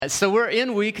So we're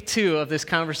in week 2 of this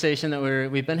conversation that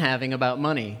we've been having about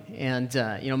money. And,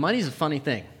 money's a funny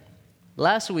thing.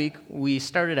 Last week, we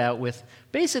started out with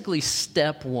basically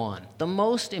step 1, the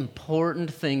most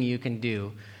important thing you can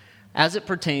do as it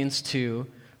pertains to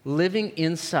living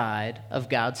inside of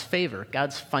God's favor,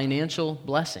 God's financial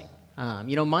blessing.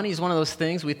 Money is one of those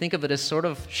things, we think of it as sort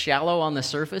of shallow on the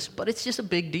surface, but it's just a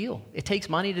big deal. It takes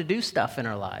money to do stuff in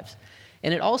our lives.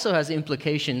 And it also has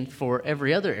implication for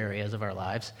every other areas of our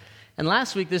lives. And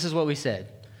last week, this is what we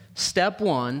said. Step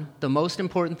 1, the most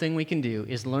important thing we can do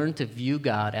is learn to view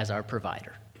God as our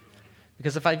provider.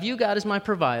 Because if I view God as my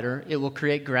provider, it will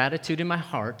create gratitude in my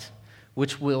heart,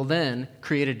 which will then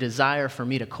create a desire for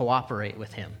me to cooperate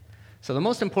with Him. So the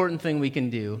most important thing we can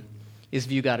do is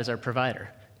view God as our provider.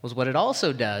 Because what it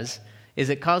also does is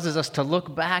it causes us to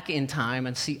look back in time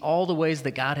and see all the ways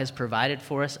that God has provided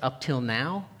for us up till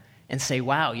now, and say,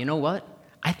 wow, you know what?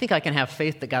 I think I can have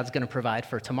faith that God's going to provide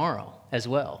for tomorrow as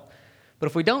well. But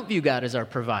if we don't view God as our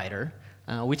provider,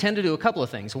 we tend to do a couple of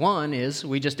things. One is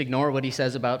we just ignore what He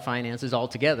says about finances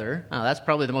altogether. That's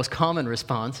probably the most common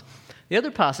response. The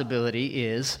other possibility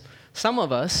is some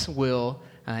of us will,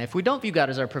 if we don't view God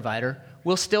as our provider,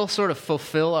 we'll still sort of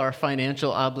fulfill our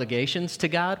financial obligations to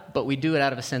God, but we do it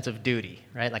out of a sense of duty,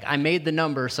 right? Like, I made the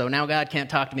number, so now God can't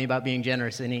talk to me about being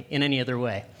generous in any other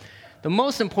way. The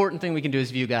most important thing we can do is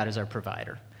view God as our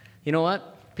provider. You know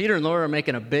what? Peter and Laura are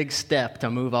making a big step to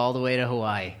move all the way to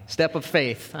Hawaii. Step of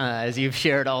faith, as you've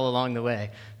shared all along the way.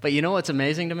 But you know what's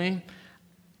amazing to me?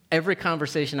 Every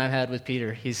conversation I've had with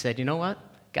Peter, he said, you know what?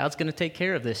 God's going to take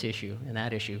care of this issue and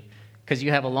that issue, because you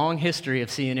have a long history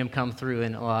of seeing Him come through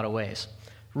in a lot of ways.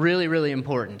 Really, really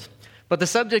important. But the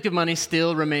subject of money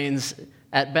still remains,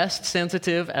 at best,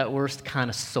 sensitive, at worst,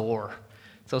 kind of sore.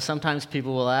 So sometimes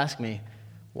people will ask me,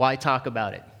 why talk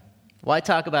about it? Why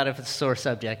talk about it if it's a sore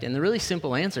subject? And the really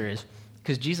simple answer is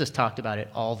because Jesus talked about it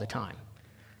all the time.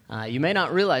 You may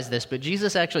not realize this, but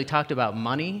Jesus actually talked about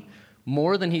money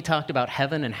more than He talked about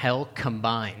heaven and hell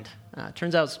combined. It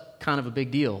turns out it's kind of a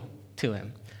big deal to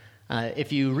Him.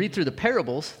 If you read through the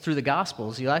parables, through the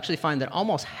Gospels, you'll actually find that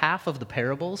almost half of the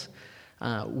parables,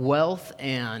 wealth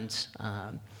and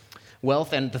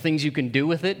the things you can do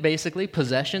with it, basically,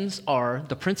 possessions, are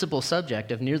the principal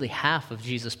subject of nearly half of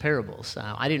Jesus' parables.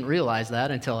 I didn't realize that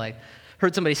until I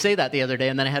heard somebody say that the other day,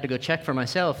 and then I had to go check for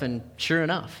myself, and sure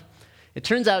enough, it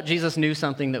turns out Jesus knew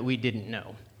something that we didn't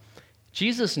know.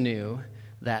 Jesus knew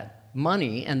that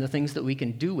money and the things that we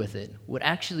can do with it would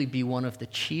actually be one of the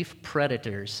chief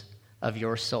predators of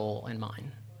your soul and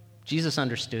mine. Jesus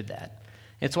understood that.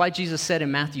 It's why Jesus said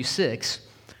in Matthew 6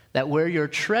 that where your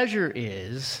treasure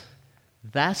is,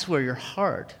 that's where your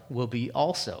heart will be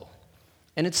also.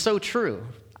 And it's so true.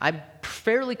 I'm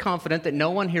fairly confident that no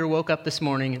one here woke up this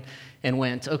morning and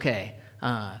went, okay,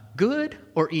 good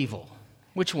or evil?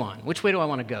 Which one? Which way do I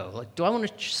want to go? Like, do I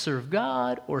want to serve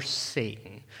God or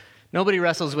Satan? Nobody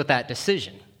wrestles with that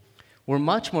decision. We're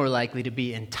much more likely to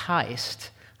be enticed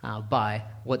by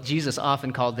what Jesus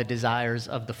often called the desires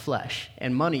of the flesh.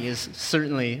 And money is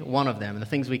certainly one of them, and the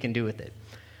things we can do with it.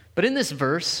 But in this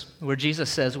verse, where Jesus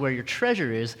says, where your treasure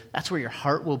is, that's where your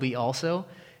heart will be also,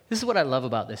 this is what I love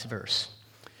about this verse.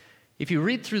 If you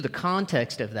read through the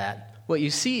context of that, what you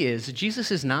see is Jesus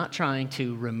is not trying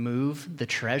to remove the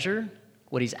treasure.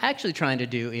 What He's actually trying to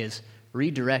do is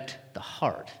redirect the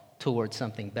heart towards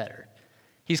something better.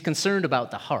 He's concerned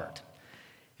about the heart.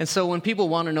 And so when people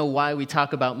want to know why we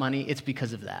talk about money, it's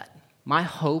because of that. My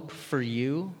hope for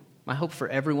you, my hope for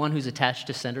everyone who's attached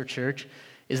to Center Church,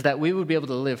 is that we would be able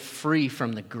to live free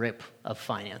from the grip of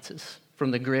finances,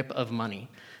 from the grip of money,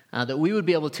 that we would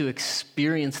be able to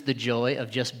experience the joy of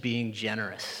just being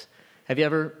generous. Have you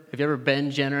ever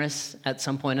been generous at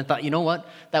some point and thought, you know what,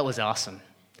 that was awesome.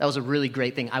 That was a really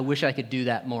great thing. I wish I could do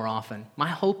that more often. My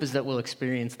hope is that we'll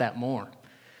experience that more.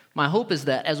 My hope is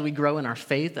that as we grow in our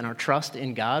faith and our trust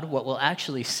in God, what we'll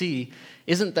actually see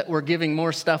isn't that we're giving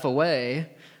more stuff away.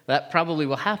 That probably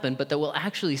will happen, but that we'll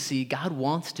actually see God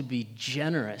wants to be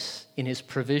generous in His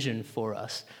provision for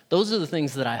us. Those are the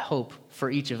things that I hope for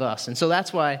each of us. And so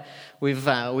that's why we've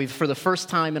for the first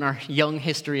time in our young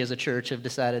history as a church, have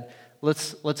decided,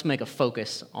 let's make a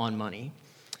focus on money.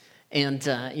 And,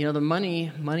 the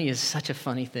money is such a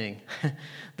funny thing.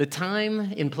 The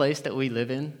time and place that we live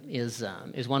in is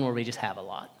one where we just have a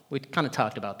lot. We kind of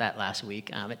talked about that last week.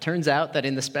 It turns out that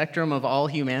in the spectrum of all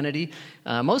humanity,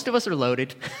 most of us are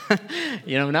loaded.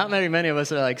 Not many of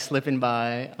us are like slipping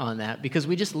by on that, because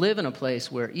we just live in a place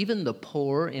where even the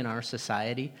poor in our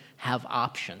society have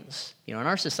options. In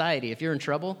our society, if you're in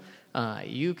trouble,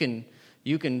 you can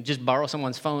just borrow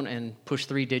someone's phone and push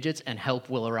 3 digits and help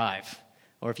will arrive.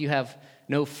 Or if you have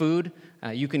no food,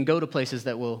 you can go to places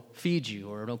that will feed you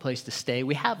or no place to stay.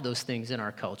 We have those things in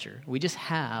our culture. We just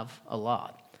have a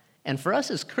lot. And for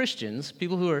us as Christians,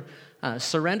 people who are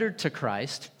surrendered to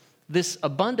Christ, this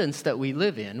abundance that we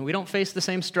live in, we don't face the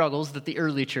same struggles that the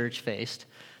early church faced.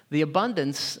 The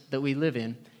abundance that we live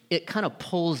in, it kind of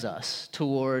pulls us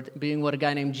toward being what a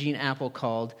guy named Gene Apple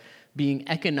called being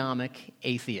economic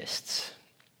atheists.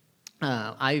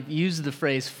 I've used the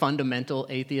phrase fundamental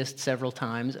atheist several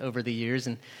times over the years,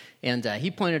 and he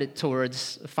pointed it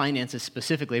towards finances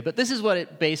specifically, but this is what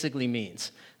it basically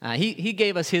means. He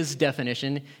gave us his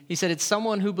definition. He said it's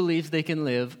someone who believes they can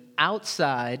live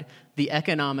outside the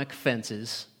economic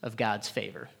fences of God's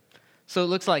favor. So it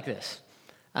looks like this.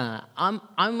 I'm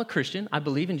a Christian. I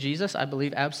believe in Jesus. I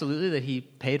believe absolutely that he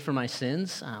paid for my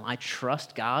sins. I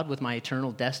trust God with my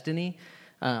eternal destiny.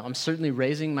 I'm certainly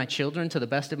raising my children to the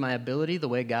best of my ability, the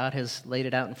way God has laid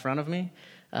it out in front of me.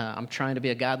 I'm trying to be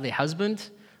a godly husband.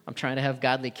 I'm trying to have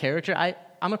godly character.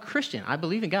 I'm a Christian. I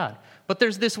believe in God. But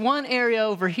there's this one area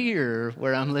over here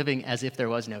where I'm living as if there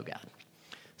was no God.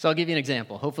 So I'll give you an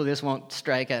example. Hopefully this won't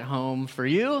strike at home for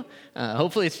you.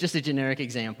 Hopefully it's just a generic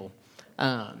example.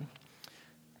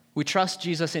 We trust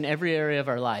Jesus in every area of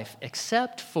our life,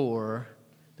 except for,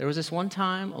 there was this one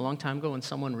time, a long time ago, when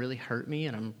someone really hurt me,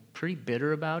 and I'm pretty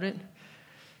bitter about it.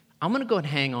 I'm going to go and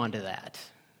hang on to that.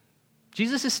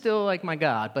 Jesus is still like my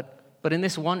God, but in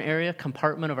this one area,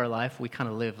 compartment of our life, we kind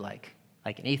of live like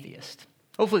an atheist.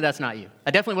 Hopefully that's not you.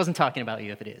 I definitely wasn't talking about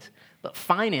you if it is. But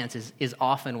finances is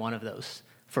often one of those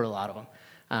for a lot of them.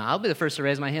 I'll be the first to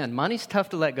raise my hand. Money's tough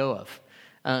to let go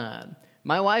of.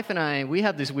 My wife and I, we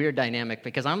have this weird dynamic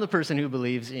because I'm the person who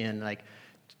believes in,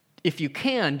 if you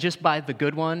can, just buy the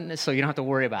good one so you don't have to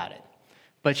worry about it.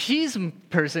 But she's a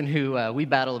person who, we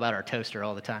battle about our toaster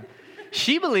all the time.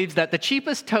 She believes that the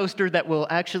cheapest toaster that will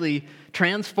actually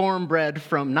transform bread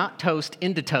from not toast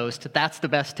into toast, that's the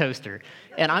best toaster.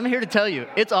 And I'm here to tell you,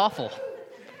 it's awful.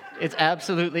 It's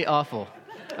absolutely awful.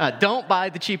 Don't buy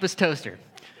the cheapest toaster.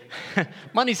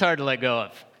 Money's hard to let go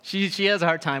of. She has a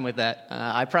hard time with that.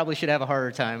 I probably should have a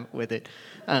harder time with it.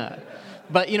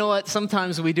 But you know what?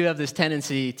 Sometimes we do have this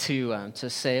tendency to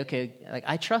say, okay,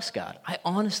 I trust God. I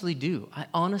honestly do. I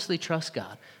honestly trust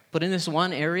God. But in this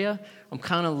one area, I'm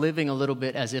kind of living a little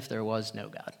bit as if there was no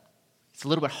God. It's a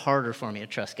little bit harder for me to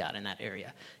trust God in that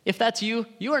area. If that's you,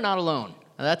 you are not alone.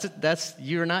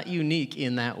 You're not unique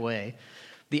in that way.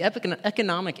 The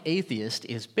economic atheist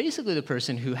is basically the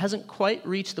person who hasn't quite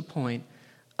reached the point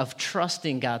of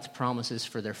trusting God's promises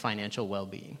for their financial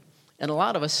well-being. And a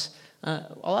lot of us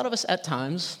at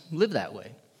times live that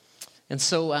way. And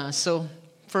so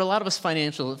for a lot of us,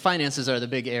 finances are the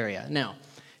big area. Now,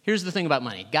 here's the thing about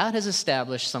money. God has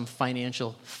established some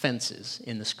financial fences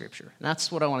in the Scripture. And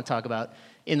that's what I want to talk about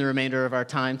in the remainder of our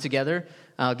time together.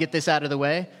 I'll get this out of the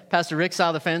way. Pastor Rick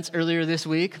saw the fence earlier this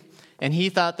week, and he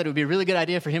thought that it would be a really good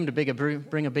idea for him to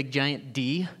bring a big giant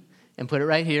D and put it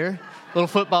right here. Little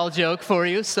football joke for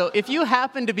you. So if you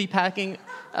happen to be packing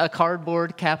a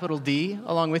cardboard capital D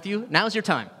along with you, now's your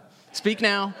time. Speak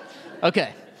now.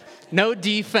 Okay. No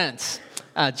D fence.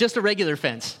 Just a regular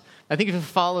fence. I think if you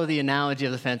follow the analogy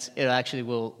of the fence, it actually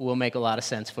will make a lot of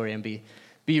sense for you and be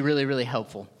really, really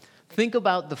helpful. Think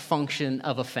about the function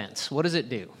of a fence. What does it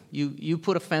do? You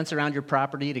put a fence around your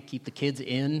property to keep the kids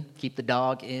in, keep the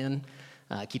dog in,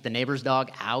 keep the neighbor's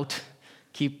dog out,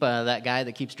 keep that guy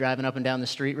that keeps driving up and down the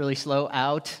street really slow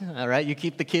out. All right, you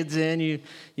keep the kids in,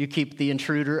 you keep the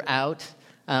intruder out.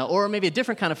 Or maybe a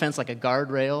different kind of fence like a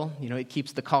guardrail. It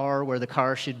keeps the car where the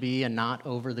car should be and not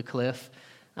over the cliff.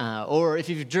 Or if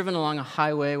you've driven along a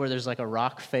highway where there's a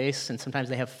rock face, and sometimes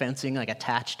they have fencing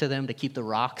attached to them to keep the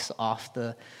rocks off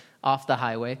the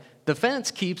highway, the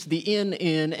fence keeps the in,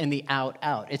 and the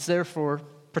out. It's there for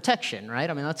protection, right?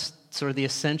 I mean, that's sort of the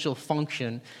essential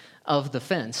function of the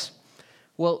fence.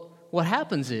 Well, what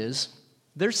happens is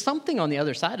there's something on the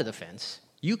other side of the fence.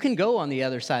 You can go on the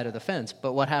other side of the fence,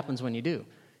 but what happens when you do?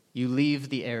 You leave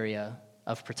the area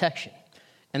of protection.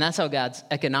 And that's how God's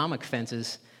economic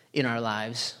fences in our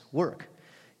lives work.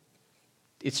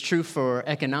 It's true for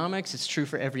economics. It's true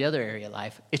for every other area of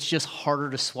life. It's just harder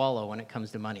to swallow when it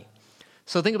comes to money.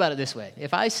 So think about it this way.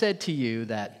 If I said to you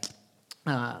that,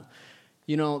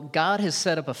 God has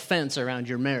set up a fence around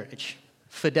your marriage,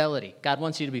 fidelity. God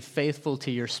wants you to be faithful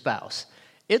to your spouse.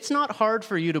 It's not hard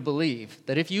for you to believe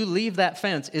that if you leave that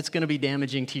fence, it's going to be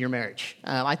damaging to your marriage.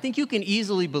 I think you can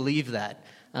easily believe that.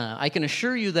 I can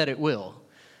assure you that it will.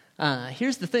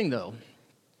 Here's the thing, though.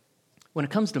 When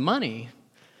it comes to money,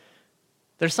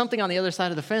 there's something on the other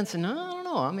side of the fence, and I don't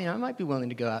know. I mean, I might be willing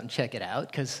to go out and check it out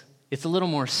because it's a little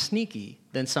more sneaky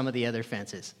than some of the other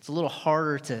fences. It's a little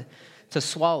harder to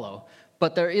swallow.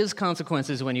 But there is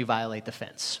consequences when you violate the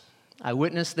fence. I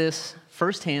witnessed this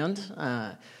firsthand.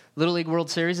 Little League World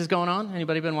Series is going on.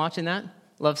 Anybody been watching that?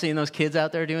 Love seeing those kids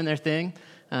out there doing their thing.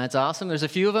 It's awesome. There's a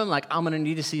few of them, like I'm going to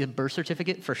need to see a birth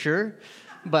certificate for sure.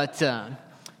 But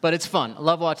it's fun. I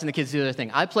love watching the kids do their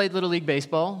thing. I played Little League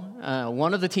Baseball.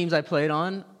 One of the teams I played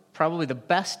on, probably the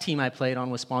best team I played on,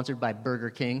 was sponsored by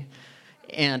Burger King.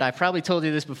 And I probably told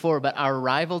you this before, but our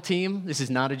rival team, this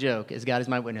is not a joke, as God is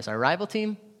my witness, our rival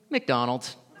team,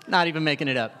 McDonald's, not even making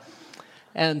it up.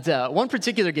 And one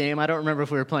particular game, I don't remember if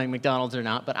we were playing McDonald's or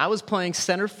not, but I was playing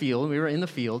center field. We were in the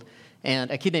field,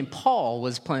 and a kid named Paul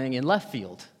was playing in left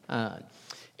field.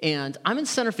 And I'm in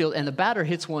center field, and the batter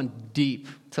hits one deep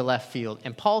to left field,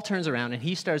 and Paul turns around, and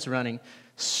he starts running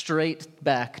straight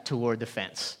back toward the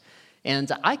fence. And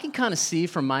I can kind of see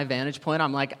from my vantage point,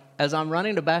 I'm like, as I'm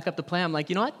running to back up the play, I'm like,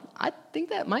 you know what? I think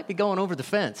that might be going over the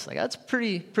fence. Like, that's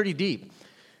pretty deep.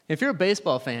 If you're a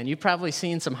baseball fan, you've probably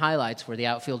seen some highlights where the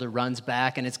outfielder runs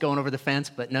back and it's going over the fence,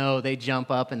 but no, they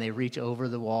jump up and they reach over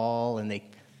the wall and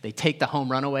they take the home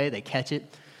run away, they catch it.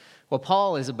 Well,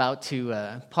 Paul is about to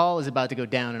go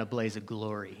down in a blaze of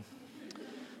glory.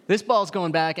 This ball's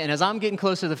going back, and as I'm getting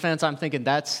closer to the fence, I'm thinking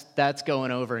that's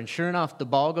going over. And sure enough, the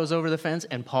ball goes over the fence,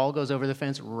 and Paul goes over the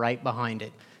fence right behind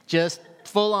it. Just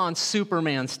full-on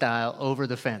Superman style over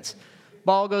the fence.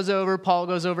 Ball goes over, Paul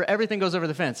goes over, everything goes over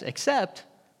the fence, except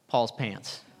Paul's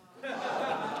pants.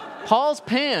 Paul's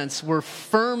pants were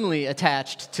firmly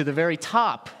attached to the very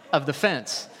top of the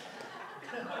fence.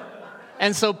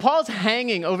 And so Paul's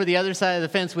hanging over the other side of the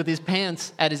fence with his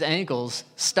pants at his ankles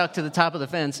stuck to the top of the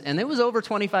fence. And it was over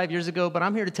 25 years ago, but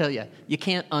I'm here to tell you, you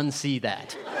can't unsee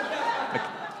that. Like,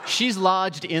 she's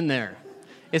lodged in there.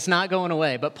 It's not going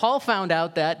away. But Paul found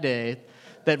out that day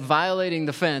that violating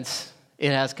the fence,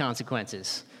 it has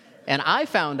consequences. And I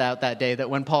found out that day that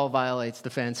when Paul violates the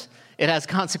fence, it has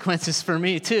consequences for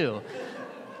me too.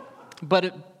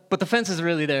 But the fence is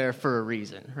really there for a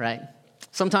reason, right?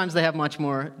 Sometimes they have much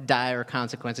more dire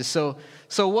consequences. So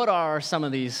what are some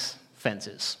of these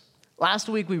fences? Last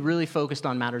week, we really focused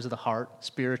on matters of the heart,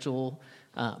 spiritual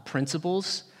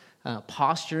principles,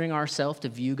 posturing ourselves to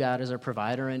view God as our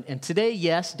provider. And today,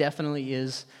 yes, definitely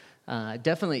is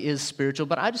spiritual.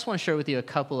 But I just want to share with you a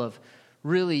couple of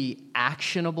really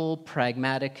actionable,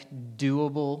 pragmatic,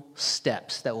 doable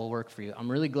steps that will work for you.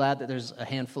 I'm really glad that there's a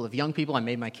handful of young people. I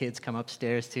made my kids come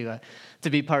upstairs to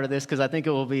be part of this because I think it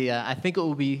will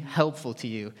be helpful to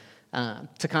you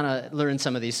to kind of learn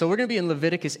some of these. So we're going to be in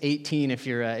Leviticus 18 if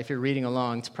you're reading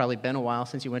along. It's probably been a while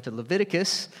since you went to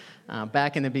Leviticus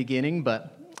back in the beginning,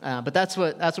 but that's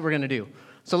what we're going to do.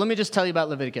 So let me just tell you about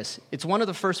Leviticus. It's one of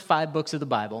the first 5 books of the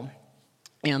Bible.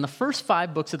 And the first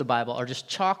 5 books of the Bible are just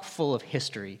chock full of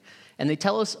history, and they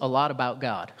tell us a lot about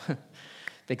God.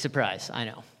 Big surprise, I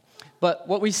know. But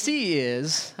what we see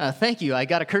is, thank you, I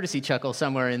got a courtesy chuckle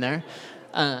somewhere in there.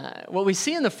 What we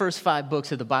see in the first 5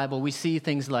 books of the Bible, we see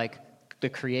things like the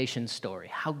creation story,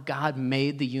 how God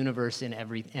made the universe and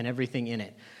everything in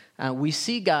it. We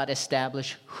see God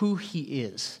establish who he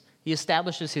is. He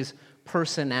establishes his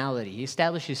personality. He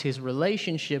establishes his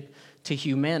relationship to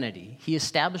humanity. He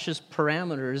establishes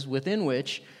parameters within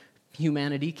which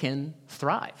humanity can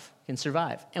thrive, can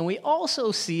survive. And we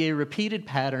also see a repeated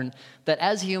pattern that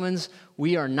as humans,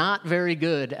 we are not very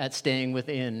good at staying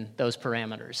within those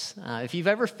parameters. If you've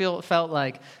ever felt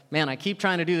like, man, I keep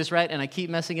trying to do this right and I keep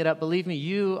messing it up, believe me,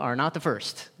 you are not the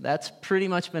first. That's pretty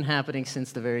much been happening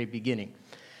since the very beginning.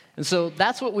 And so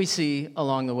that's what we see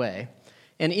along the way.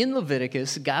 And in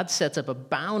Leviticus, God sets up a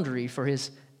boundary for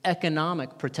his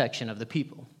economic protection of the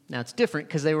people. Now, it's different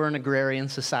because they were an agrarian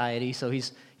society, so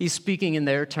he's speaking in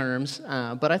their terms,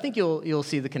 but I think you'll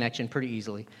see the connection pretty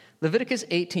easily. Leviticus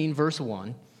 18, verse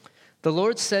 1, the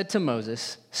Lord said to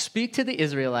Moses, "Speak to the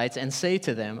Israelites and say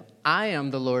to them, I am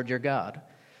the Lord your God.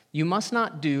 You must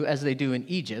not do as they do in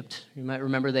Egypt." You might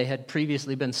remember they had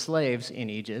previously been slaves in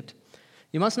Egypt.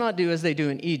 "You must not do as they do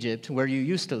in Egypt, where you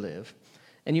used to live.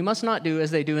 And you must not do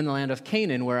as they do in the land of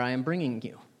Canaan, where I am bringing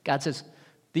you." God says,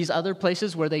 these other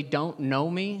places where they don't know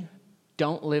me,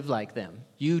 don't live like them.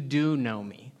 You do know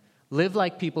me. Live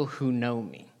like people who know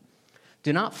me.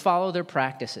 Do not follow their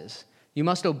practices. You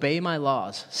must obey my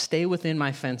laws, stay within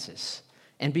my fences,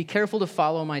 and be careful to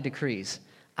follow my decrees.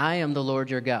 I am the Lord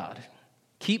your God.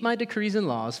 Keep my decrees and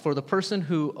laws, for the person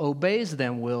who obeys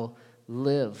them will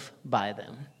live by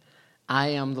them. I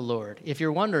am the Lord. If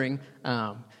you're wondering,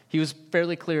 he was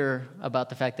fairly clear about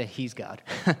the fact that he's God.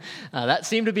 That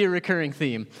seemed to be a recurring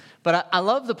theme. But I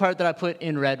love the part that I put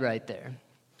in red right there.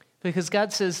 Because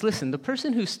God says, listen, the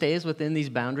person who stays within these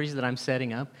boundaries that I'm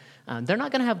setting up, They're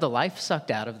not going to have the life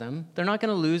sucked out of them. They're not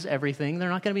going to lose everything. They're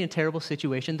not going to be in a terrible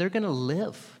situation. They're going to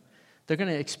live. They're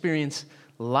going to experience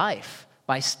life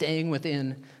by staying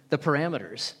within the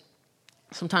parameters.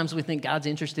 Sometimes we think God's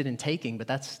interested in taking, but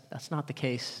that's not the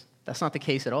case. That's not the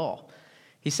case at all.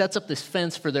 He sets up this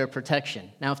fence for their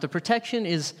protection. Now, if the protection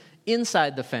is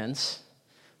inside the fence,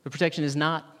 the protection is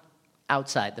not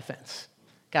outside the fence.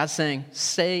 God's saying,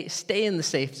 stay in the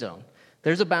safe zone.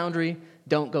 There's a boundary,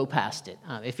 don't go past it.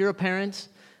 If you're a parent,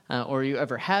 or you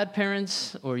ever had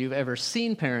parents, or you've ever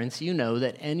seen parents, you know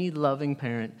that any loving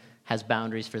parent has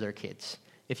boundaries for their kids.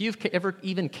 If you've ever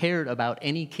even cared about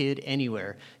any kid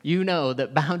anywhere, you know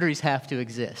that boundaries have to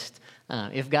exist.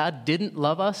 If God didn't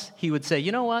love us, he would say,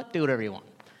 you know what, do whatever you want.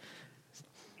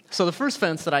 So the first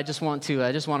fence that I just want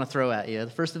to throw at you,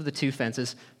 the first of the two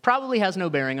fences, probably has no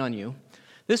bearing on you.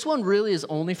 This one really is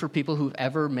only for people who've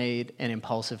ever made an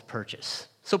impulsive purchase.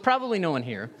 So probably no one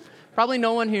here. Probably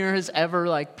no one here has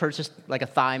ever purchased a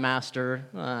Thigh Master.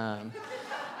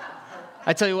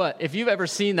 I tell you what, if you've ever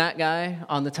seen that guy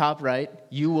on the top right,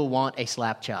 you will want a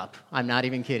slap chop. I'm not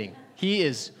even kidding. He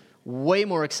is way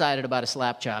more excited about a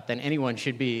slap chop than anyone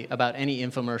should be about any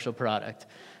infomercial product.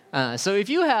 So if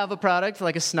you have a product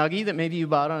like a Snuggie that maybe you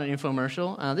bought on an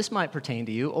infomercial, this might pertain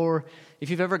to you. Or if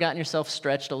you've ever gotten yourself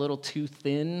stretched a little too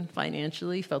thin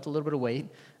financially, felt a little bit of weight,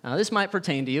 this might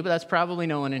pertain to you, but that's probably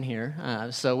no one in here.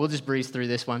 So we'll just breeze through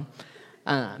this one.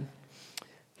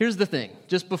 Here's the thing,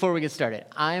 just before we get started.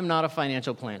 I am not a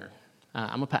financial planner.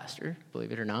 I'm a pastor,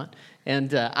 believe it or not.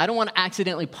 And I don't want to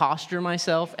accidentally posture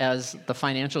myself as the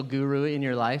financial guru in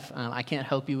your life. I can't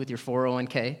help you with your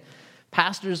 401k.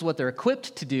 Pastors, what they're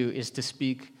equipped to do is to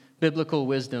speak biblical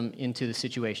wisdom into the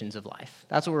situations of life.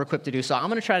 That's what we're equipped to do. So I'm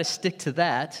going to try to stick to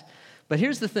that. But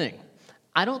here's the thing.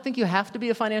 I don't think you have to be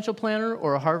a financial planner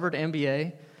or a Harvard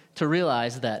MBA to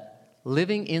realize that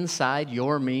living inside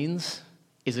your means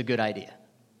is a good idea.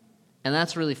 And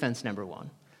that's really fence number one.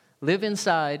 Live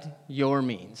inside your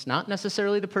means. Not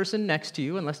necessarily the person next to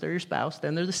you, unless they're your spouse,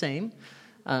 then they're the same.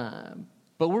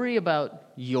 But worry about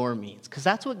your means, because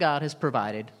that's what God has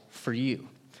provided for you.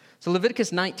 So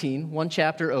Leviticus 19, one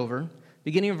chapter over,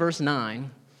 beginning of verse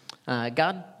 9,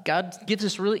 God gives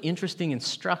this really interesting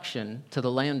instruction to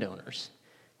the landowners.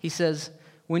 He says,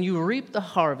 when you reap the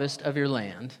harvest of your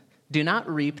land, do not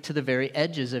reap to the very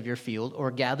edges of your field or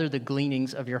gather the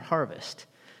gleanings of your harvest.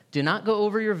 Do not go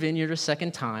over your vineyard a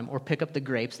second time or pick up the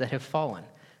grapes that have fallen.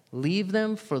 Leave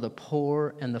them for the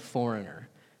poor and the foreigner.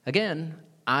 Again,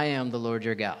 I am the Lord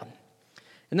your God.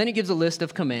 And then he gives a list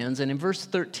of commands, and in verse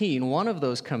 13, one of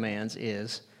those commands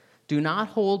is, do not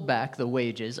hold back the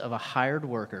wages of a hired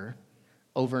worker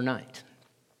overnight.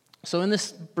 So in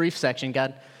this brief section,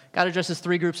 God addresses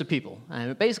three groups of people,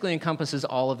 and it basically encompasses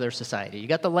all of their society. You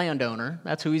got the landowner,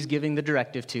 that's who he's giving the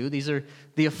directive to. These are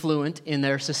the affluent in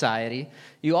their society.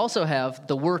 You also have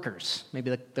the workers,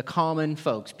 maybe the common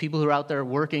folks, people who are out there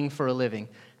working for a living.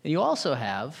 And you also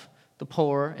have the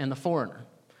poor and the foreigner.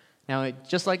 Now,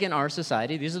 just like in our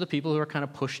society, these are the people who are kind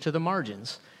of pushed to the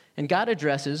margins. And God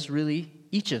addresses really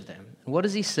each of them. And what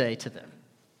does he say to them?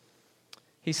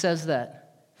 He says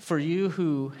that for you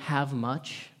who have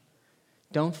much,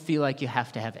 don't feel like you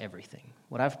have to have everything.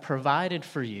 What I've provided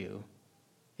for you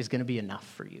is going to be enough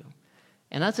for you.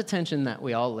 And that's a tension that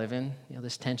we all live in,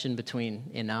 this tension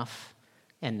between enough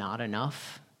and not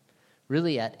enough.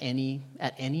 Really, at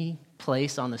any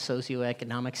place on the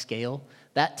socioeconomic scale,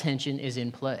 that tension is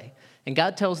in play. And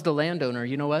God tells the landowner,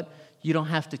 you know what? You don't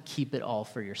have to keep it all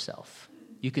for yourself.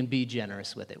 You can be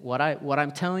generous with it. What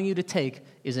I'm telling you to take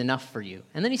is enough for you.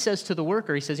 And then he says to the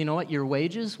worker, he says, you know what? Your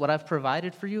wages, what I've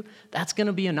provided for you, that's going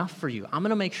to be enough for you. I'm going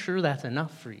to make sure that's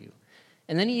enough for you.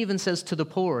 And then he even says to the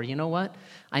poor, you know what?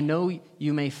 I know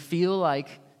you may feel like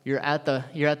you're at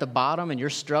the bottom and you're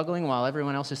struggling while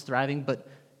everyone else is thriving, but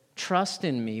trust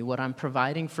in me. What I'm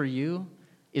providing for you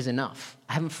is enough.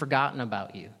 I haven't forgotten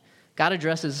about you. God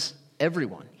addresses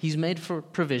everyone. He's made for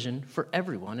provision for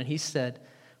everyone. And he said,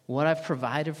 what I've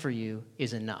provided for you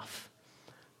is enough.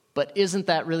 But isn't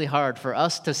that really hard for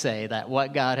us to say that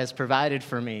what God has provided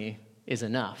for me is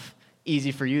enough?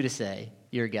 Easy for you to say,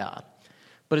 you're God.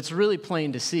 But it's really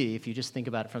plain to see if you just think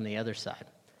about it from the other side.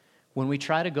 When we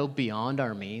try to go beyond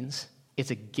our means,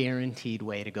 it's a guaranteed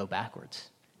way to go backwards.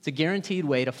 It's a guaranteed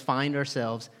way to find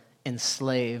ourselves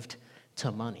enslaved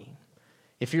to money.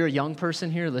 If you're a young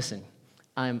person here, listen,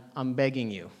 I'm begging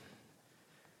you,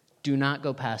 do not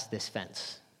go past this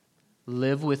fence.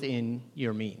 Live within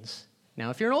your means.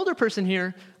 Now, if you're an older person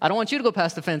here, I don't want you to go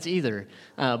past the fence either.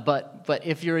 But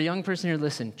if you're a young person here,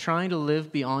 listen, trying to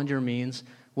live beyond your means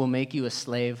will make you a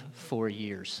slave for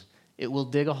years. It will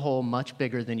dig a hole much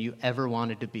bigger than you ever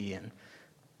wanted to be in.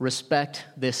 respect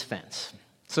this fence.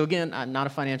 So again, I'm not a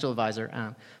financial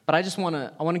advisor, but I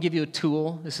want to give you a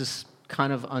tool. This is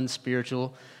kind of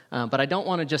unspiritual, but I don't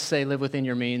want to just say live within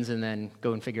your means and then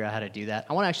go and figure out how to do that.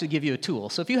 I want to actually give you a tool.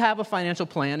 So if you have a financial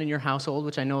plan in your household,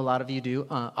 which I know a lot of you do,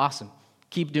 awesome.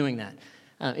 Keep doing that.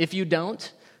 If you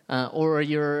don't, or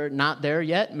you're not there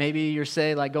yet, maybe you're,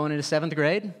 say, like going into 7th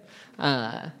grade,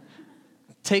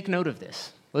 take note of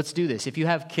this. Let's do this. If you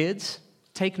have kids,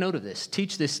 take note of this.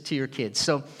 Teach this to your kids.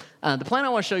 So the plan I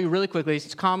want to show you really quickly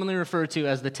is commonly referred to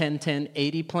as the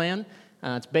 10-10-80 plan.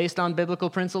 It's based on biblical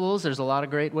principles. There's a lot of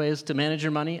great ways to manage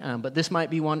your money, but this might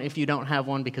be one if you don't have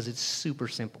one because it's super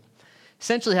simple.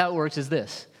 Essentially how it works is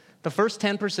this. The first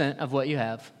 10% of what you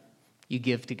have, you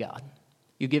give to God.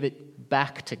 You give it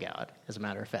back to God, as a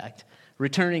matter of fact,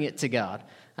 returning it to God.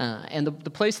 And the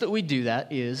place that we do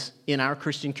that is in our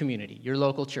Christian community, your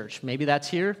local church. Maybe that's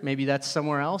here, maybe that's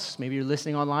somewhere else. Maybe you're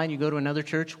listening online, you go to another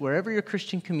church. Wherever your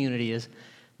Christian community is,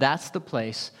 that's the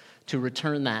place to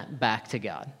return that back to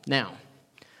God. Now,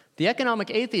 the economic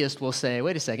atheist will say,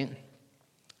 wait a second,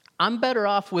 I'm better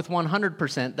off with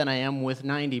 100% than I am with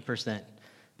 90%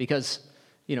 because,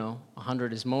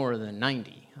 100 is more than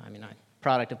 90.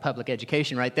 Product of public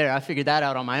education right there. I figured that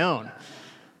out on my own.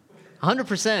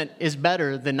 100% is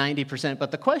better than 90%, but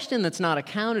the question that's not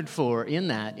accounted for in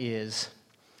that is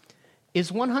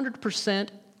 100%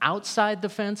 outside the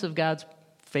fence of God's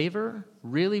favor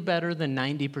really better than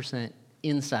 90%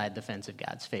 inside the fence of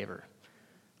God's favor?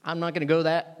 I'm not going to go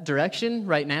that direction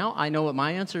right now. I know what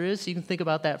my answer is, so you can think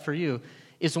about that for you.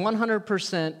 Is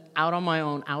 100% out on my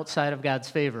own outside of God's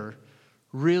favor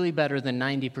really better than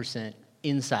 90%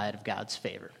 inside of God's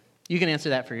favor? You can answer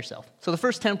that for yourself. So the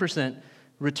first 10%,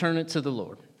 return it to the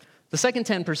Lord. The second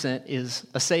 10% is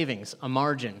a savings, a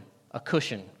margin, a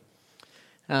cushion.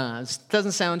 It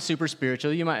doesn't sound super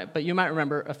spiritual, but you might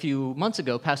remember a few months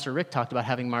ago, Pastor Rick talked about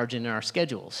having margin in our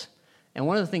schedules. And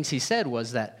one of the things he said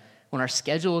was that when our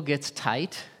schedule gets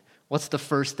tight, what's the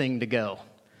first thing to go?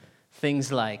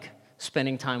 Things like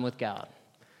spending time with God,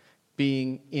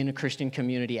 being in a Christian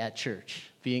community at church,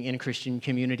 being in a Christian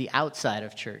community outside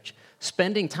of church,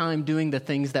 spending time doing the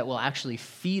things that will actually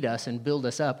feed us and build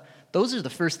us up. Those are the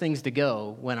first things to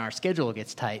go when our schedule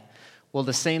gets tight. Well,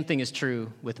 the same thing is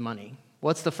true with money.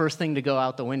 What's the first thing to go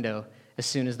out the window as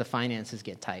soon as the finances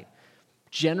get tight?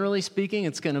 Generally speaking,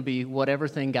 it's going to be whatever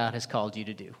thing God has called you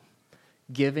to do.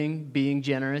 Giving, being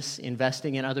generous,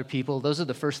 investing in other people, those are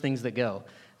the first things that go.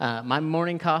 My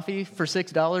morning coffee for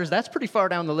 $6, that's pretty far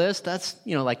down the list. That's,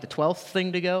 like the 12th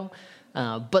thing to go.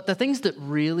 But the things that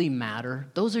really matter,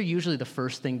 those are usually the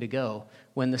first thing to go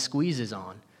when the squeeze is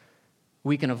on.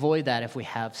 We can avoid that if we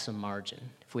have some margin,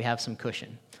 if we have some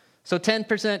cushion. So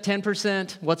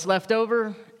 10%, what's left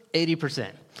over?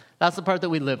 80%. That's the part that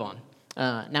we live on.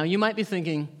 Now, you might be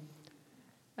thinking,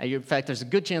 in fact, there's a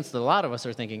good chance that a lot of us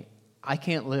are thinking, I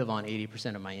can't live on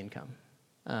 80% of my income.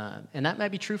 And that might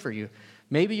be true for you.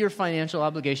 Maybe your financial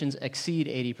obligations exceed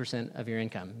 80% of your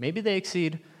income. Maybe they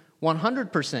exceed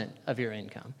 100% of your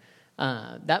income.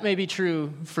 That may be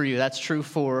true for you. That's true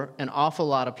for an awful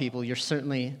lot of people. You're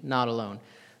certainly not alone.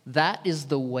 That's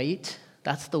the weight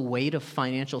of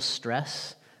financial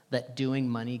stress that doing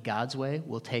money God's way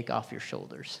will take off your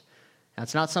shoulders. Now,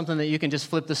 it's not something that you can just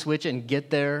flip the switch and get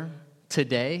there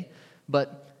today,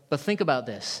 but think about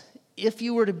this. If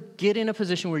you were to get in a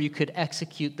position where you could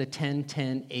execute the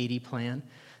 10-10-80 plan,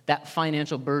 that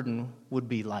financial burden would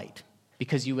be light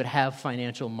because you would have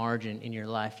financial margin in your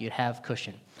life. You'd have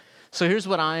cushion. So here's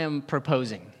what I am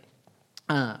proposing.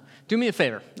 Do me a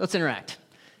favor. Let's interact.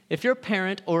 If you're a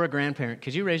parent or a grandparent,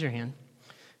 could you raise your hand?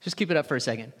 Just keep it up for a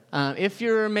second. If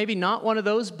you're maybe not one of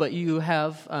those, but you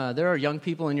have, there are young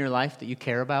people in your life that you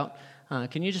care about,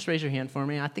 can you just raise your hand for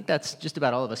me? I think that's just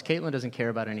about all of us. Caitlin doesn't care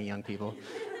about any young people,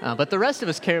 but the rest of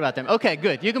us care about them. Okay,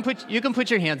 good. You can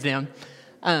put your hands down.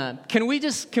 Can we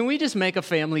just make a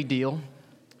family deal?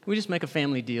 Can we just make a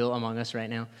family deal among us right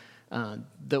now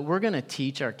that we're going to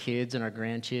teach our kids and our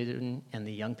grandchildren and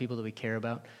the young people that we care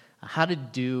about how to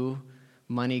do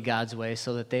money God's way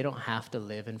so that they don't have to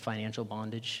live in financial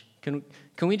bondage? Can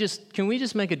we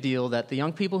just make a deal that the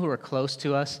young people who are close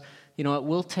to us, it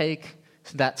will take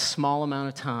that small amount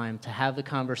of time to have the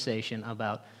conversation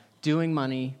about doing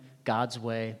money God's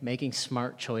way, making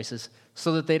smart choices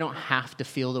so that they don't have to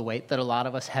feel the weight that a lot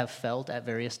of us have felt at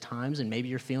various times, and maybe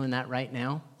you're feeling that right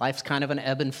now. Life's kind of an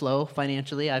ebb and flow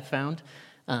financially, I've found.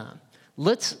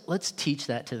 Let's teach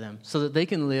that to them so that they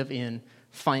can live in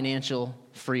financial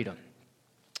freedom.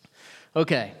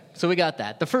 Okay, so we got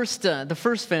that. The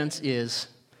first fence is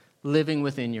living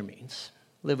within your means.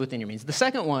 Live within your means. The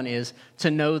second one is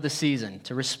to know the season,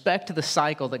 to respect the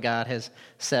cycle that God has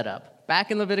set up. back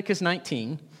in Leviticus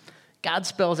 19, God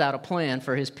spells out a plan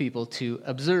for his people to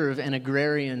observe an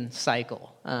agrarian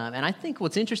cycle. And I think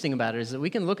what's interesting about it is that we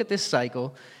can look at this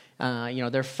cycle,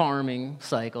 their farming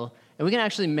cycle, and we can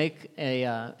actually make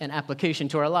an application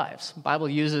to our lives. The Bible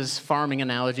uses farming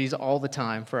analogies all the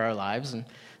time for our lives, and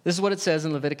this is what it says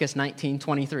in Leviticus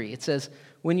 19:23. It says,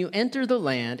 "When you enter the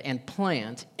land and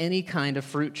plant any kind of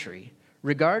fruit tree,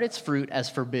 regard its fruit as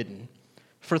forbidden.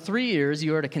 For 3 years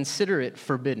you are to consider it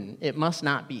forbidden. It must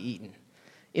not be eaten.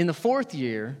 In the 4th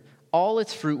year, all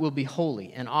its fruit will be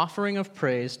holy, an offering of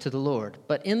praise to the Lord.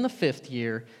 But in the 5th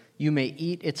year, you may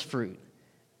eat its fruit.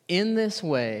 In this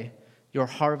way, your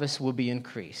harvest will be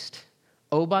increased.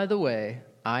 Oh, by the way,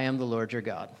 I am the Lord your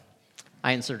God."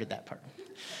 I inserted that part.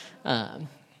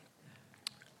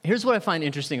 Here's what I find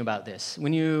interesting about this.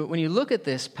 When you look at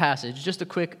this passage, just a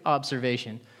quick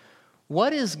observation.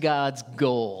 What is God's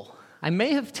goal? I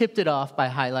may have tipped it off by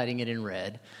highlighting it in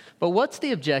red, but what's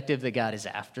the objective that God is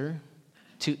after?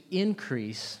 To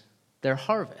increase their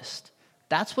harvest.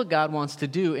 That's what God wants to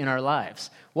do in our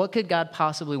lives. What could God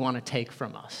possibly want to take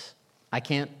from us? I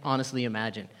can't honestly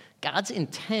imagine. God's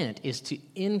intent is to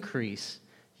increase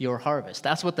your harvest.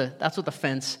 That's what the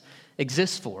fence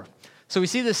exists for. So we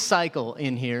see this cycle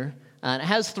in here, and it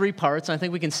has 3 parts. I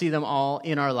think we can see them all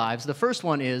in our lives. The first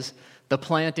one is the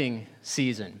planting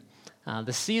season.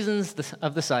 The seasons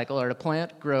of the cycle are to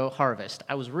plant, grow, harvest.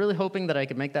 I was really hoping that I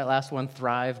could make that last one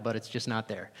thrive, but it's just not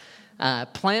there.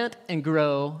 Plant and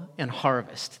grow and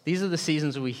harvest. These are the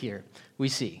seasons we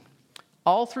see.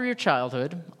 All through your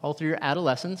childhood, all through your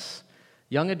adolescence,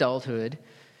 young adulthood,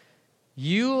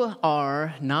 you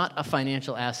are not a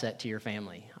financial asset to your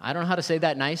family. I don't know how to say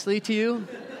that nicely to you,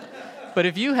 but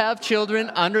if you have children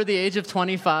under the age of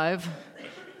 25,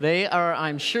 they are,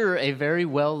 I'm sure, a very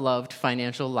well-loved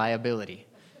financial liability.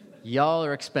 Y'all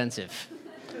are expensive.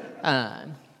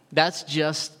 That's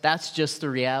just the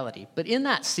reality. But in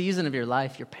that season of your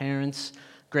life, your parents,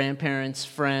 grandparents,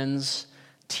 friends,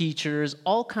 teachers,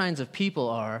 all kinds of people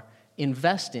are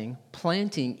investing,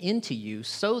 planting into you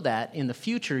so that in the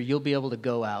future you'll be able to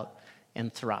go out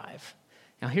and thrive.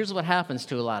 Now, here's what happens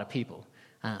to a lot of people.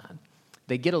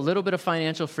 They get a little bit of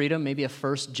financial freedom, maybe a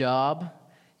first job,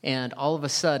 and all of a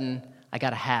sudden, I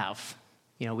got to have.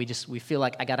 We feel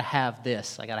like I got to have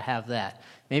this, I got to have that.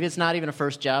 Maybe it's not even a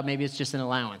first job, maybe it's just an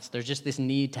allowance. There's just this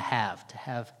need to have.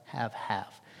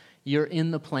 You're in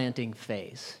the planting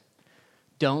phase.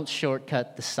 Don't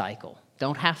shortcut the cycle.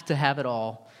 Don't have to have it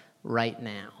all right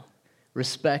now.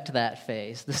 Respect that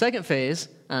phase. The second phase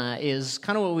is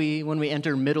kind of when we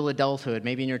enter middle adulthood,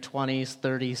 maybe in your 20s,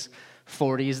 30s,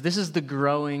 40s. This is the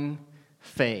growing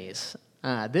phase.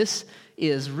 This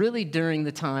is really during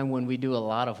the time when we do a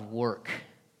lot of work.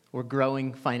 We're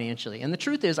growing financially. And the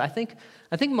truth is, I think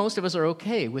most of us are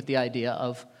okay with the idea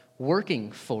of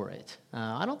working for it.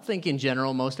 I don't think in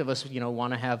general most of us,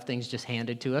 want to have things just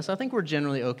handed to us. I think we're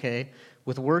generally okay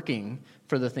with working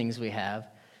for the things we have.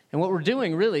 And what we're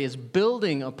doing really is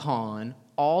building upon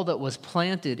all that was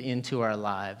planted into our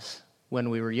lives when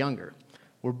we were younger.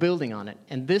 We're building on it.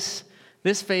 And this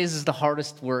phase is the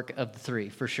hardest work of the 3,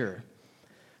 for sure.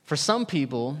 For some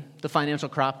people, the financial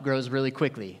crop grows really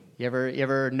quickly. You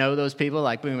ever know those people?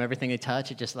 Like, boom, everything they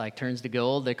touch, it just like turns to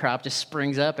gold. The crop just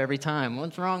springs up every time.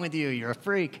 What's wrong with you? You're a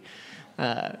freak.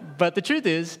 But the truth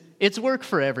is, it's work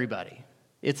for everybody.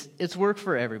 It's work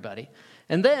for everybody.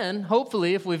 And then,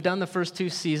 hopefully, if we've done the first 2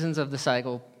 seasons of the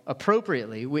cycle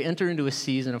appropriately, we enter into a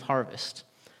season of harvest.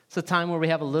 It's a time where we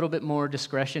have a little bit more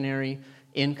discretionary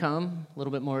income, a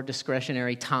little bit more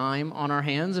discretionary time on our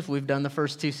hands if we've done the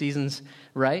first 2 seasons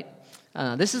right.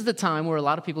 This is the time where a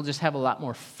lot of people just have a lot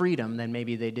more freedom than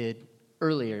maybe they did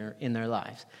earlier in their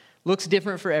lives. Looks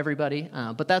different for everybody,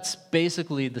 but that's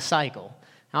basically the cycle.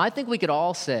 Now, I think we could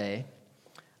all say,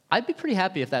 I'd be pretty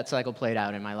happy if that cycle played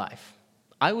out in my life.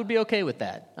 I would be okay with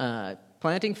that.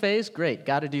 Planting phase, great,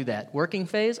 got to do that. Working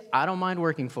phase, I don't mind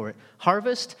working for it.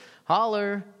 Harvest,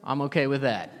 holler, I'm okay with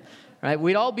that. Right?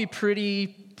 We'd all be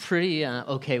pretty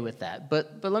okay with that.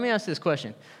 But let me ask this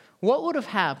question. What would have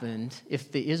happened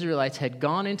if the Israelites had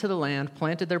gone into the land,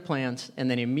 planted their plants, and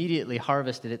then immediately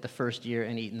harvested it the first year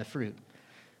and eaten the fruit?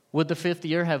 Would the 5th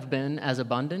year have been as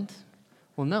abundant?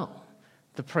 Well, no,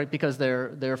 because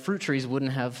their fruit trees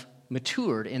wouldn't have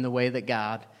matured in the way that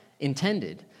God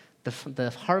intended.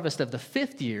 The harvest of the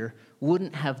 5th year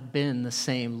wouldn't have been the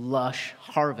same lush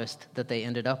harvest that they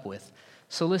ended up with.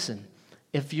 So listen,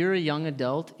 if you're a young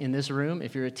adult in this room,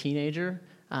 if you're a teenager,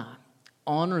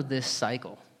 honor this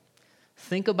cycle.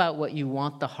 Think about what you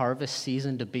want the harvest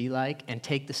season to be like and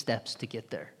take the steps to get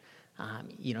there.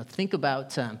 Think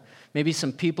about maybe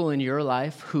some people in your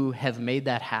life who have made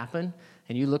that happen,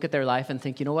 and you look at their life and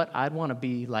think, you know what, I'd want to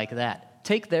be like that.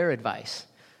 Take their advice,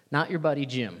 not your buddy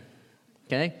Jim,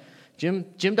 okay? Jim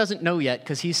doesn't know yet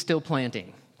because he's still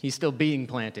planting. He's still being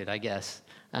planted, I guess.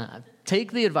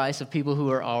 Take the advice of people who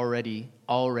are already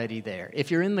there.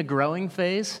 If you're in the growing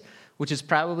phase, which is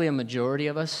probably a majority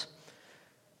of us,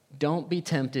 don't be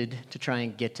tempted to try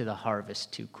and get to the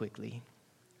harvest too quickly.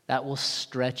 That will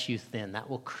stretch you thin. That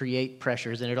will create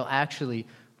pressures, and it'll actually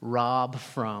rob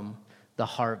from the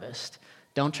harvest.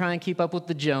 Don't try and keep up with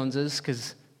the Joneses,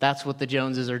 because that's what the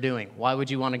Joneses are doing. Why would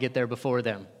you want to get there before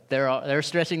them? They're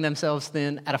stretching themselves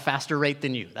thin at a faster rate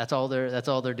than you. That's all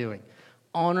they're doing.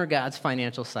 Honor God's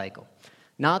financial cycle.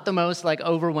 Not the most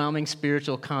overwhelming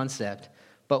spiritual concept,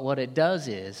 but what it does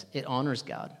is it honors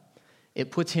God.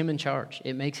 It puts him in charge.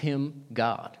 It makes him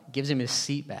God. Gives him his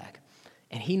seat back.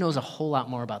 And he knows a whole lot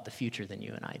more about the future than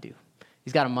you and I do.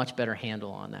 He's got a much better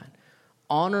handle on that.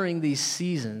 Honoring these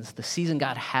seasons, the season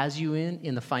God has you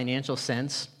in the financial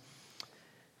sense,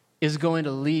 is going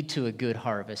to lead to a good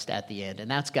harvest at the end. And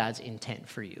that's God's intent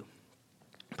for you.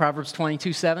 Proverbs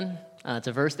 22:7, it's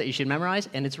a verse that you should memorize,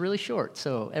 and it's really short,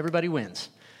 so everybody wins.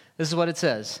 This is what it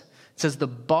says. It says, the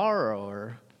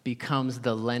borrower becomes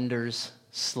the lender's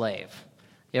slave.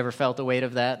 You ever felt the weight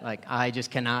of that? I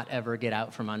just cannot ever get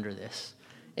out from under this.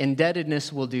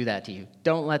 Indebtedness will do that to you.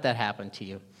 Don't let that happen to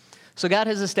you. So God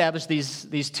has established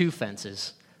these two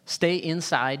fences. Stay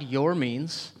inside your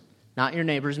means, not your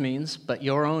neighbor's means, but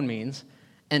your own means,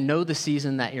 and know the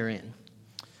season that you're in.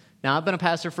 Now, I've been a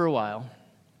pastor for a while,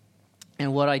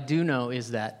 and what I do know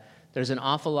is that there's an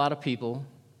awful lot of people,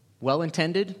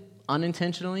 well-intended,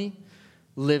 unintentionally,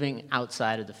 living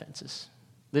outside of the fences,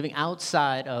 living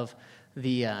outside of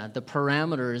the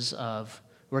parameters of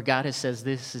where God has says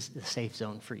this is the safe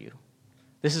zone for you.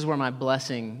 This is where my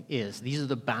blessing is. These are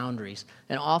the boundaries.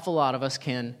 An awful lot of us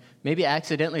can maybe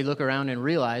accidentally look around and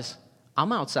realize,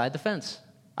 I'm outside the fence.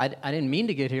 I didn't mean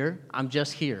to get here. I'm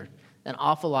just here. An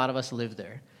awful lot of us live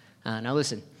there. Now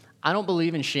listen, I don't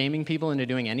believe in shaming people into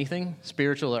doing anything,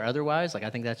 spiritual or otherwise. I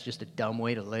think that's just a dumb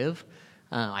way to live.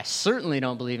 I certainly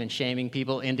don't believe in shaming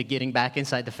people into getting back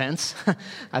inside the fence.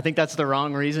 I think that's the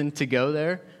wrong reason to go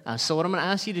there. So what I'm going to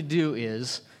ask you to do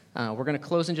is, we're going to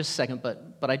close in just a second,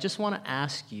 but I just want to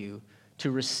ask you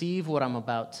to receive what I'm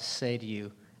about to say to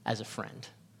you as a friend.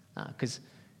 Because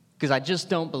I just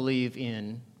don't believe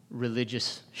in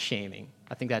religious shaming.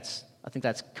 I think that's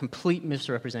complete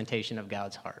misrepresentation of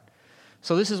God's heart.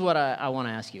 So this is what I want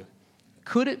to ask you.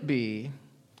 Could it be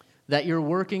that you're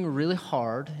working really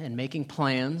hard and making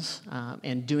plans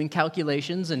and doing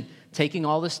calculations and taking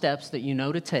all the steps that you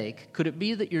know to take? Could it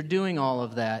be that you're doing all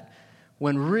of that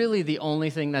when really the only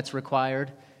thing that's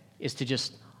required is to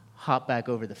just hop back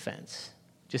over the fence?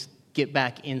 Just get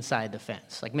back inside the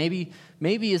fence. Maybe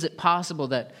is it possible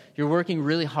that you're working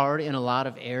really hard in a lot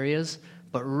of areas,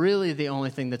 but really the only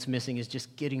thing that's missing is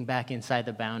just getting back inside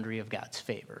the boundary of God's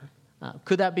favor?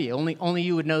 Could that be? Only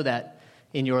you would know that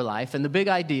in your life. And the big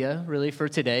idea, really, for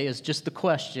today is just the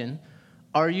question,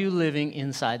 are you living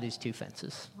inside these two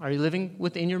fences? Are you living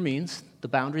within your means, the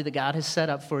boundary that God has set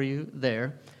up for you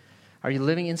there? Are you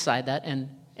living inside that?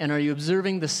 And are you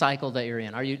observing the cycle that you're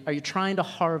in? Are you trying to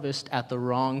harvest at the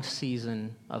wrong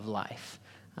season of life?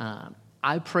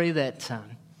 I pray that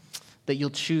you'll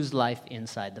choose life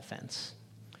inside the fence,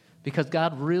 because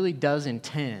God really does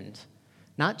intend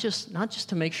not just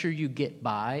to make sure you get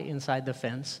by inside the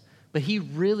fence, but he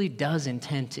really does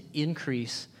intend to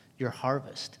increase your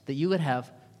harvest, that you would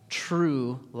have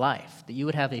true life, that you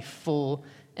would have a full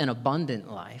and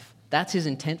abundant life. That's his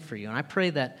intent for you. And I pray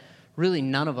that really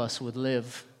none of us would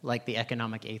live like the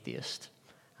economic atheist,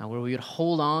 where we would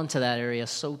hold on to that area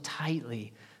so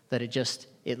tightly that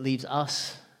it leaves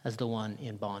us as the one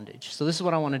in bondage. So this is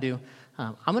what I want to do.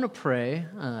 I'm going to pray,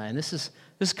 and this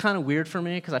is kind of weird for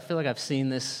me because I feel like I've seen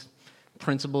this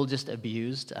principle just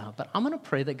abused, but I'm going to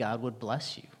pray that God would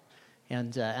bless you,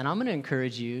 and I'm going to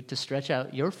encourage you to stretch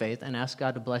out your faith and ask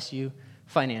God to bless you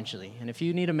financially. And if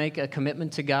you need to make a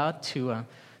commitment to God to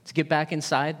get back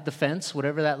inside the fence,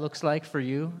 whatever that looks like for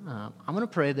you, I'm going to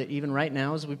pray that even right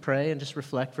now as we pray and just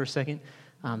reflect for a second,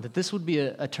 that this would be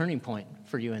a turning point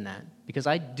for you in that, because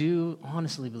I do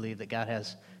honestly believe that God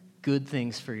has good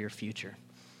things for your future.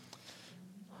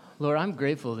 Lord, I'm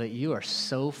grateful that you are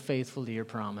so faithful to your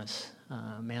promise.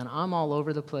 Man, I'm all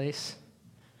over the place,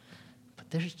 but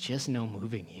there's just no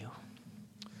moving you.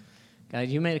 God,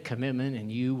 you made a commitment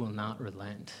and you will not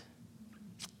relent.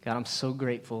 God, I'm so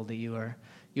grateful that you are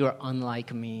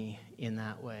unlike me in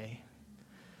that way.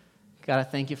 God, I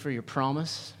thank you for your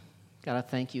promise. God, I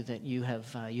thank you that you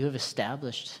have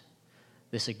established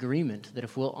this agreement that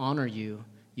if we'll honor you,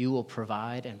 you will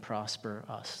provide and prosper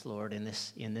us, Lord, in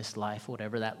this life,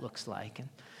 whatever that looks like. And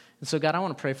so, God, I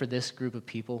want to pray for this group of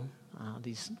people,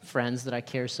 these friends that I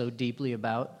care so deeply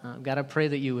about. God, I pray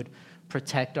that you would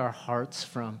protect our hearts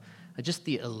from just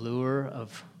the allure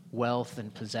of wealth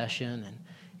and possession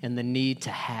and the need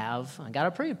to have. God, I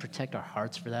pray you protect our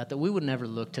hearts for that we would never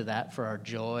look to that for our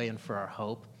joy and for our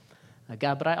hope.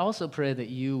 God, but I also pray that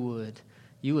you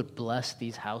would bless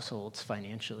these households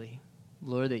financially.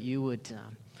 Lord, that you would,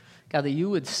 God, that you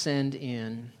would send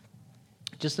in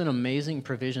just an amazing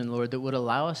provision, Lord, that would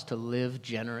allow us to live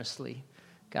generously.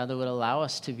 God, that would allow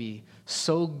us to be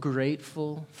so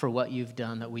grateful for what you've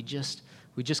done that we just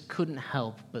couldn't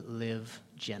help but live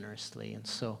generously. And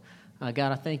so,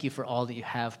 God, I thank you for all that you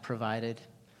have provided.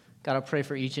 God, I pray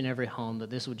for each and every home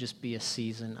that this would just be a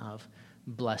season of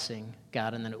blessing,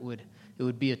 God, and that it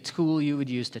would be a tool you would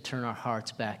use to turn our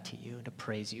hearts back to you and to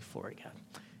praise you for it, God.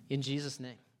 In Jesus'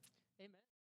 name.